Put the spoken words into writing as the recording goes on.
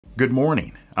Good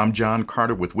morning. I'm John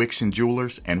Carter with Wicks &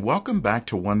 Jewelers, and welcome back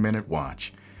to 1 Minute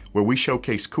Watch, where we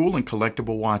showcase cool and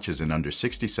collectible watches in under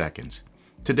 60 seconds.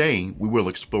 Today, we will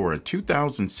explore a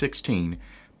 2016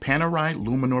 Panerai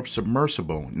Luminor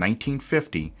Submersible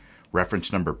 1950,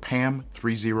 reference number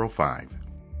PAM305.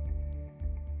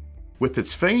 With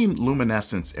its famed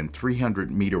luminescence and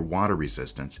 300-meter water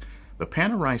resistance, the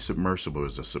Panerai Submersible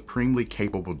is a supremely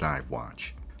capable dive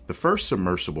watch. The first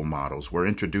submersible models were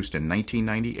introduced in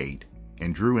 1998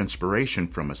 and drew inspiration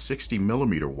from a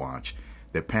 60mm watch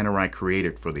that Panerai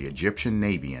created for the Egyptian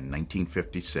Navy in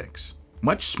 1956.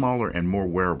 Much smaller and more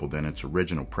wearable than its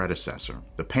original predecessor,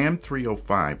 the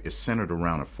PAM305 is centered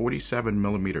around a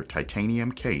 47mm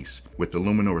titanium case with the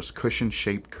Luminor's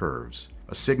cushion-shaped curves,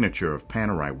 a signature of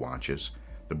Panerai watches.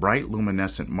 The bright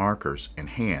luminescent markers and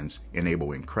hands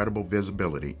enable incredible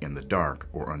visibility in the dark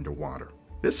or underwater.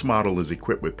 This model is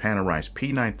equipped with Panerai's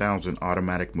P9000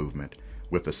 automatic movement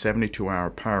with a 72-hour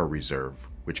power reserve,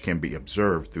 which can be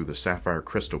observed through the sapphire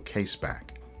crystal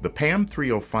caseback. The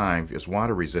PAM305 is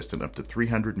water resistant up to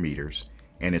 300 meters,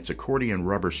 and its accordion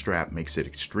rubber strap makes it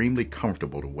extremely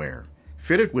comfortable to wear.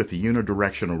 Fitted with a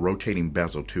unidirectional rotating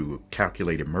bezel to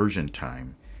calculate immersion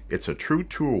time, it's a true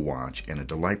tour watch and a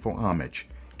delightful homage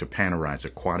to Panerai's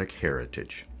aquatic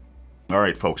heritage. All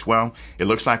right, folks, well, it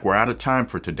looks like we're out of time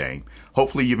for today.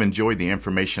 Hopefully you've enjoyed the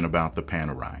information about the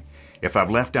Panerai. If I've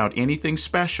left out anything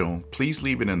special, please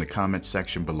leave it in the comments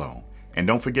section below. And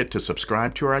don't forget to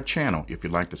subscribe to our channel if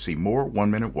you'd like to see more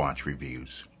 1 Minute Watch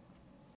reviews.